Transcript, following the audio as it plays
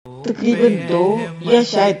तकरीबन 2 या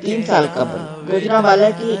शायद 3 साल कबल गुजरांवाला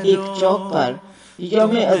के एक चौक पर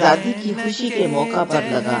यौम आज़ादी की खुशी के मौका पर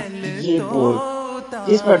लगा ये बोर्ड,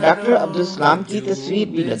 जिस पर डॉक्टर अब्दुस सलाम की तस्वीर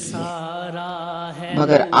भी लगी है।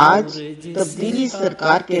 मगर आज तब्दीली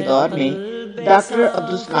सरकार के दौर में डॉक्टर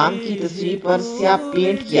अब्दुस सलाम की तस्वीर पर स्याह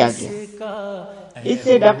पेंट किया गया।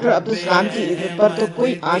 इससे डॉक्टर अब्दुस सलाम की इज्जत पर तो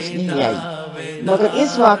कोई आंच नहीं आई, मगर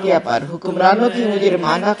इस वाकया पर हुक्मरानों की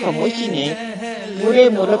मुजरिमाना खामोशी ने पूरे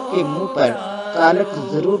मुल्क के मुंह पर कालक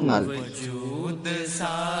जरूर मार दी। If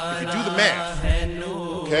you do the math,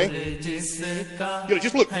 okay,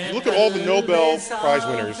 just look at all the Nobel Prize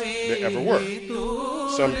winners that ever were,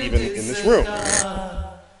 some even in this room,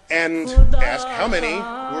 and ask how many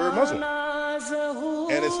were Muslim.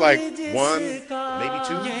 And it's like 1, maybe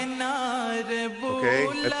 2. Okay,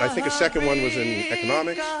 I think a second one was in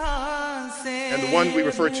economics. And the one we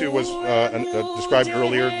referred to was described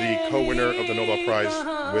earlier, the co-winner of the Nobel Prize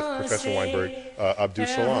with Professor Weinberg,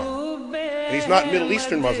 Abdus Salamni. And he's not Middle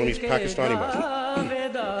Eastern Muslim, he's Pakistani Muslim.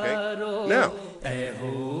 Okay? Now,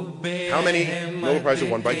 how many Nobel Prizes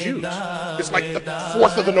are won by Jews? It's like a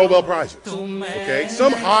fourth of the Nobel Prizes. Okay?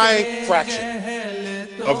 Some high fraction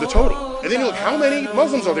of the total. And then you look, how many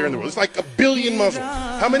Muslims are there in the world? It's like 1 billion Muslims.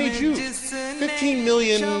 How many Jews? 15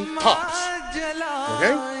 million tops.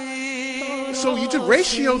 Okay? So you could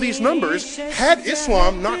ratio these numbers. Had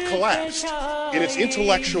Islam not collapsed in its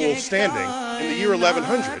intellectual standing in the year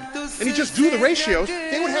 1100, and you just do the ratios,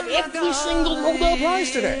 they would have every single Nobel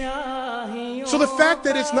Prize today. So the fact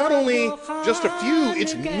that it's not only just a few,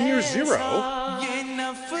 it's near zero,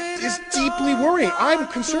 is deeply worrying. I'm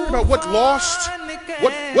concerned about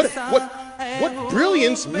what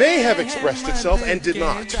brilliance may have expressed itself and did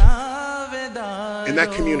not in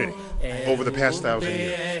that community over the past 1,000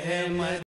 years.